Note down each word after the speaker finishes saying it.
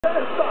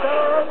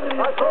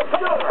I told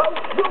you,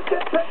 you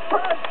get picked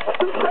first.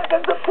 2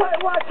 seconds to play.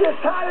 Watch this.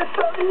 Tied at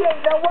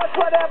 38. Now watch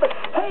what happens.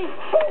 He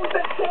pulls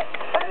the kick,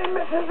 and he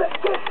misses the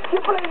kick. You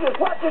believe this?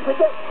 Watch this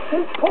again.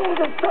 He pulls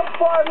it so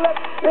far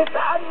left. It's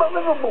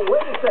unbelievable.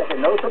 Wait a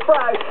second. No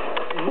surprise.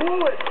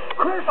 Blewett.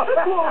 Chris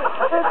Blewett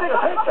is the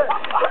kicker.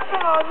 Come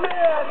on,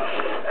 man.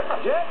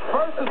 Jet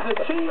versus the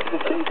Chiefs.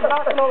 The Chiefs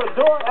knocking on the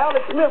door.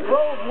 Alex Smith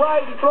rolls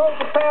right. He throws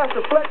the pass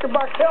deflected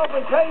by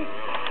Kelvin Tate.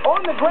 On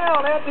the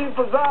ground, Anthony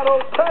Fazzado,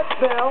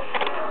 touchdown.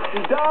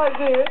 He dives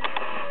in.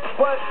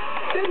 But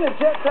didn't the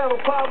Jets have a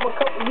problem a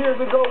couple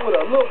years ago with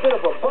a little bit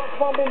of a butt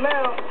fumble?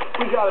 Now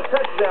we got a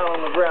touchdown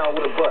on the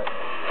ground with a butt.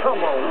 Come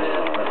on,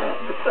 man.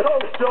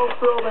 Coach Joe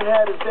Philbin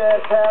had his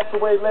dad pass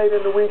away late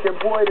in the week, and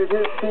boy, did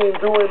his team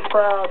do him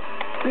proud,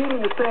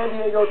 beating the San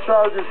Diego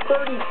Chargers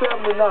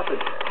 37-0.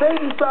 They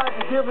decided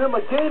to give him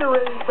a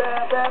Gatorade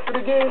bath after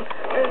the game,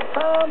 and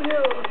Tom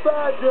Hill, the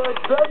side judge,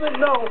 doesn't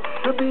know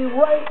to be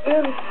right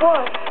in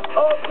front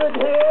of the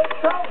head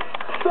coach.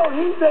 So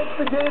he takes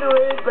the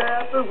Gatorade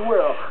bath as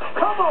well.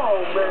 Come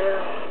on, man.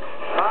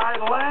 All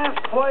right, last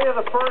play of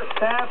the first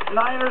half.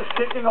 Niners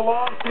kicking a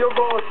long field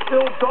goal. It's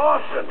still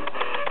Dawson.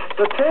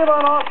 The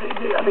Tavon Austin,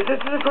 I mean,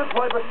 this is a good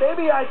play, but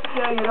maybe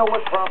you know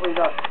what, probably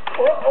not.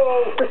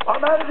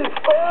 I'm out of this.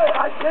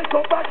 I can't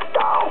go back.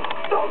 No,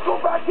 don't go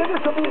back in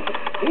this.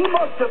 He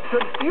must have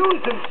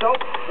confused himself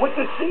with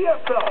the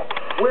CFL,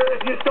 where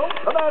if you don't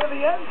come out of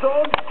the end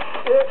zone,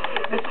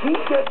 the team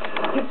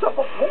gets up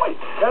a point.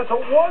 That's a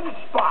one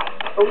spot.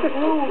 A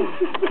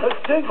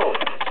single.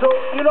 So,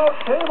 you know,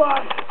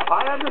 Tavon,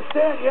 I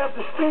understand you have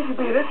the speed to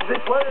be an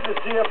interesting player in the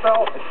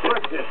CFL,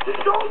 but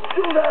don't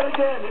do that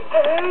again.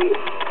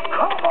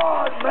 Come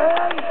on,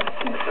 man.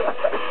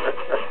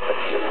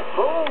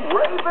 Boom,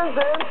 Ravens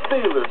and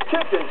Steelers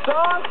kicking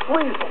Sean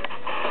Weasel.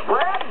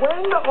 Brad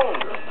Wing the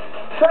holder.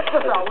 Check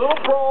this out, little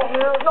brawl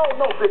here. No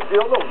big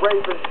deal, little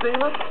Ravens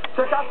Steelers.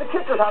 Check out the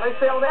kickers, how they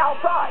stay on the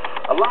outside.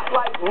 A lot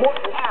like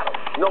Morton Adams.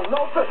 No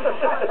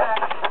disrespect.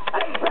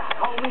 Stay back,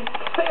 homie.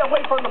 Stay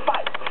away from the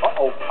fight.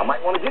 I might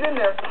want to get in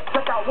there.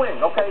 Check out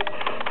Wing, okay?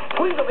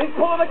 Please, he's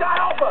pulling a guy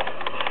off us.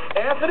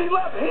 Anthony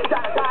Levin, he's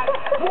got a guy.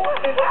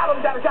 Morton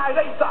Adams got a guy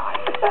his side.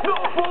 No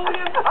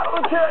bullying. I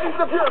don't care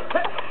even if you're a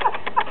pet.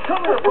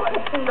 Come here, buddy.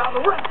 Now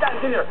the rest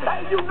guys in here.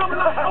 Hey, you number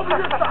 9, over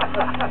your side.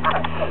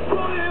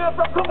 Bullying in the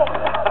NFL. Come on.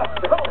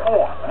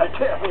 You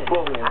can't be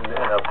bullying in the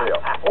NFL.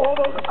 All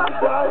those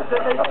guys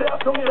that they tell,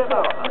 come here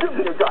now. Give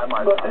me a guy,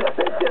 my man.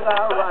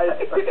 All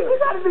right. You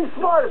got to be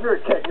smart if you're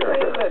a kicker.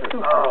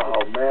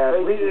 Oh,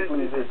 man. Please,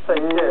 just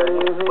take care.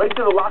 Wait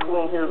till the locker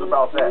room hears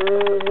about that.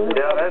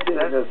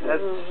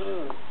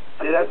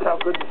 Yeah, that's how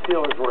good the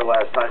Steelers were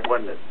last night,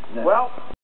 wasn't it? Well,